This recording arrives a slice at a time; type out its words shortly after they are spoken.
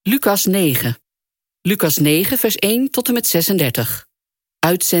Lucas 9. Lucas 9, vers 1 tot en met 36.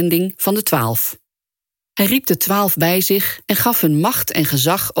 Uitzending van de 12. Hij riep de 12 bij zich en gaf hun macht en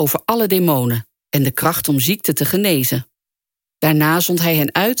gezag over alle demonen en de kracht om ziekte te genezen. Daarna zond hij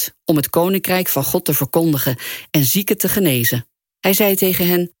hen uit om het koninkrijk van God te verkondigen en zieken te genezen. Hij zei tegen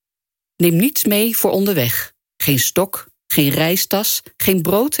hen: neem niets mee voor onderweg. Geen stok, geen reistas, geen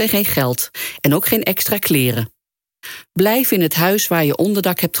brood en geen geld en ook geen extra kleren. Blijf in het huis waar je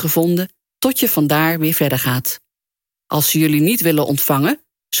onderdak hebt gevonden, tot je vandaar weer verder gaat. Als ze jullie niet willen ontvangen,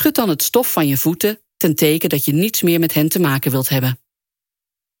 schud dan het stof van je voeten, ten teken dat je niets meer met hen te maken wilt hebben.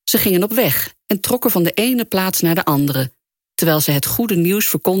 Ze gingen op weg en trokken van de ene plaats naar de andere, terwijl ze het goede nieuws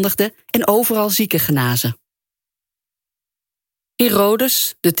verkondigden en overal zieken genazen.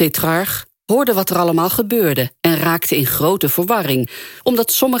 Herodes, de tetrarch, hoorde wat er allemaal gebeurde en raakte in grote verwarring,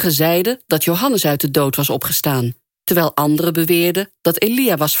 omdat sommigen zeiden dat Johannes uit de dood was opgestaan, terwijl anderen beweerden dat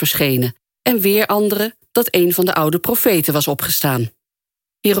Elia was verschenen en weer anderen dat een van de oude profeten was opgestaan.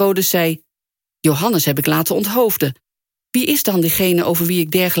 Herodes zei: Johannes heb ik laten onthoofden. Wie is dan diegene over wie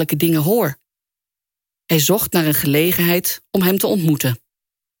ik dergelijke dingen hoor? Hij zocht naar een gelegenheid om hem te ontmoeten.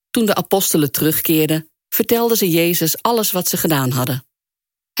 Toen de apostelen terugkeerden, vertelden ze Jezus alles wat ze gedaan hadden.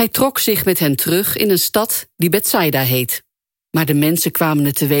 Hij trok zich met hen terug in een stad die Bethsaida heet. Maar de mensen kwamen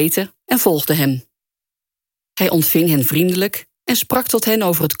het te weten en volgden hem. Hij ontving hen vriendelijk en sprak tot hen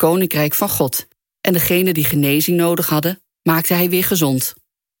over het koninkrijk van God. En degenen die genezing nodig hadden, maakte hij weer gezond.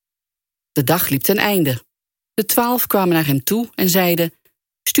 De dag liep ten einde. De 12 kwamen naar hem toe en zeiden: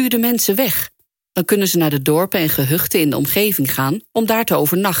 stuur de mensen weg. Dan kunnen ze naar de dorpen en gehuchten in de omgeving gaan om daar te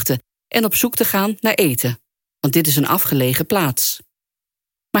overnachten en op zoek te gaan naar eten, want dit is een afgelegen plaats.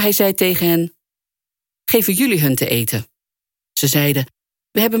 Maar hij zei tegen hen: geven jullie hun te eten? Ze zeiden: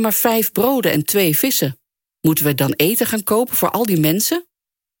 we hebben maar 5 broden en 2 vissen. Moeten we dan eten gaan kopen voor al die mensen?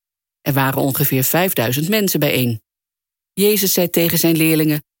 Er waren ongeveer 5000 mensen bijeen. Jezus zei tegen zijn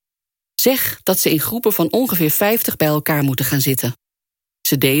leerlingen: zeg dat ze in groepen van ongeveer 50 bij elkaar moeten gaan zitten.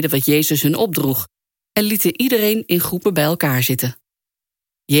 Ze deden wat Jezus hun opdroeg en lieten iedereen in groepen bij elkaar zitten.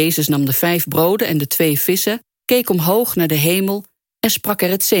 Jezus nam de 5 broden en de 2 vissen, keek omhoog naar de hemel en sprak er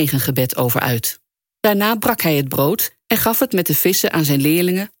het zegengebed over uit. Daarna brak hij het brood en gaf het met de vissen aan zijn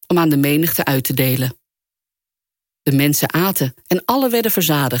leerlingen om aan de menigte uit te delen. De mensen aten en alle werden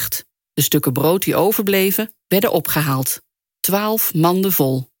verzadigd. De stukken brood die overbleven werden opgehaald. 12 manden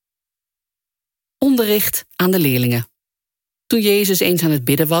vol. Onderricht aan de leerlingen. Toen Jezus eens aan het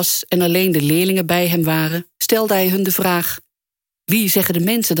bidden was en alleen de leerlingen bij hem waren, stelde hij hun de vraag: wie zeggen de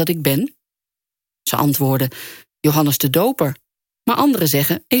mensen dat ik ben? Ze antwoordden: Johannes de Doper. Maar anderen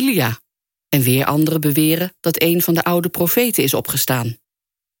zeggen Elia. En weer anderen beweren dat een van de oude profeten is opgestaan.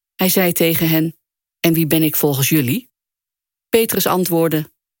 Hij zei tegen hen: en wie ben ik volgens jullie? Petrus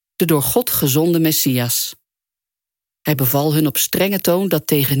antwoordde: de door God gezonde Messias. Hij beval hun op strenge toon dat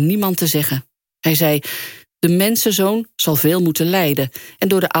tegen niemand te zeggen. Hij zei: de mensenzoon zal veel moeten lijden en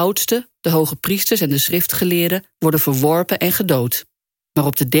door de oudsten, de hoge priesters en de schriftgeleerden worden verworpen en gedood. Maar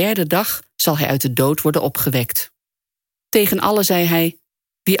op de 3e dag zal hij uit de dood worden opgewekt. Tegen allen zei hij: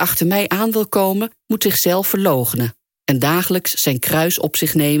 wie achter mij aan wil komen, moet zichzelf verloochenen en dagelijks zijn kruis op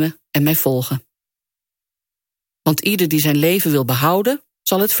zich nemen en mij volgen. Want ieder die zijn leven wil behouden,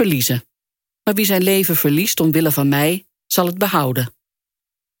 zal het verliezen. Maar wie zijn leven verliest omwille van mij, zal het behouden.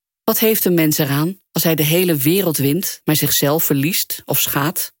 Wat heeft een mens eraan als hij de hele wereld wint, maar zichzelf verliest of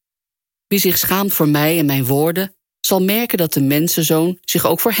schaadt? Wie zich schaamt voor mij en mijn woorden, zal merken dat de mensenzoon zich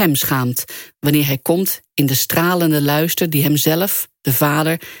ook voor hem schaamt, wanneer hij komt in de stralende luister die hemzelf, de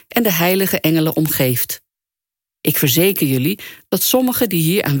Vader en de heilige engelen omgeeft. Ik verzeker jullie dat sommigen die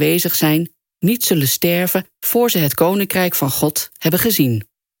hier aanwezig zijn niet zullen sterven voor ze het koninkrijk van God hebben gezien.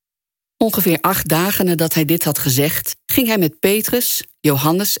 Ongeveer 8 dagen nadat hij dit had gezegd, ging hij met Petrus,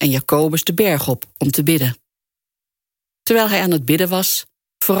 Johannes en Jacobus de berg op om te bidden. Terwijl hij aan het bidden was,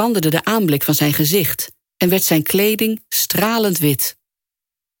 veranderde de aanblik van zijn gezicht en werd zijn kleding stralend wit.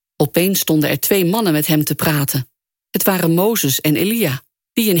 Opeens stonden er 2 mannen met hem te praten. Het waren Mozes en Elia,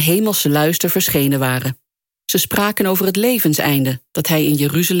 die in hemelse luister verschenen waren. Ze spraken over het levenseinde dat hij in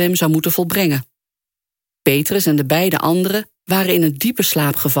Jeruzalem zou moeten volbrengen. Petrus en de beide anderen waren in een diepe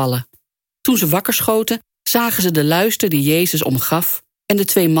slaap gevallen. Toen ze wakker schoten, zagen ze de luister die Jezus omgaf en de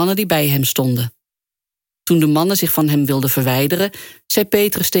 2 mannen die bij hem stonden. Toen de mannen zich van hem wilden verwijderen, zei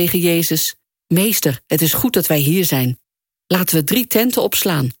Petrus tegen Jezus: Meester, het is goed dat wij hier zijn. Laten we 3 tenten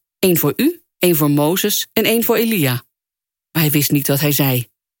opslaan. 1 voor u, 1 voor Mozes en 1 voor Elia. Maar hij wist niet wat hij zei.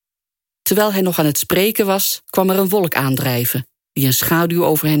 Terwijl hij nog aan het spreken was, kwam er een wolk aandrijven, die een schaduw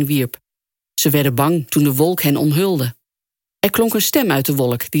over hen wierp. Ze werden bang toen de wolk hen omhulde. Er klonk een stem uit de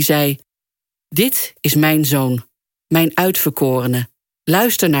wolk die zei: Dit is mijn zoon, mijn uitverkorene.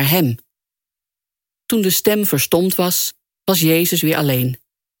 Luister naar hem. Toen de stem verstomd was, was Jezus weer alleen.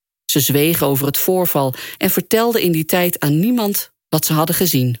 Ze zwegen over het voorval en vertelden in die tijd aan niemand wat ze hadden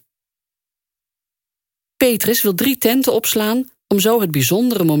gezien. Petrus wil 3 tenten opslaan om zo het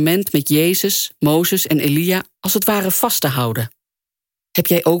bijzondere moment met Jezus, Mozes en Elia als het ware vast te houden. Heb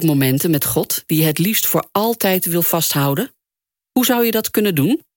jij ook momenten met God die je het liefst voor altijd wil vasthouden? Hoe zou je dat kunnen doen?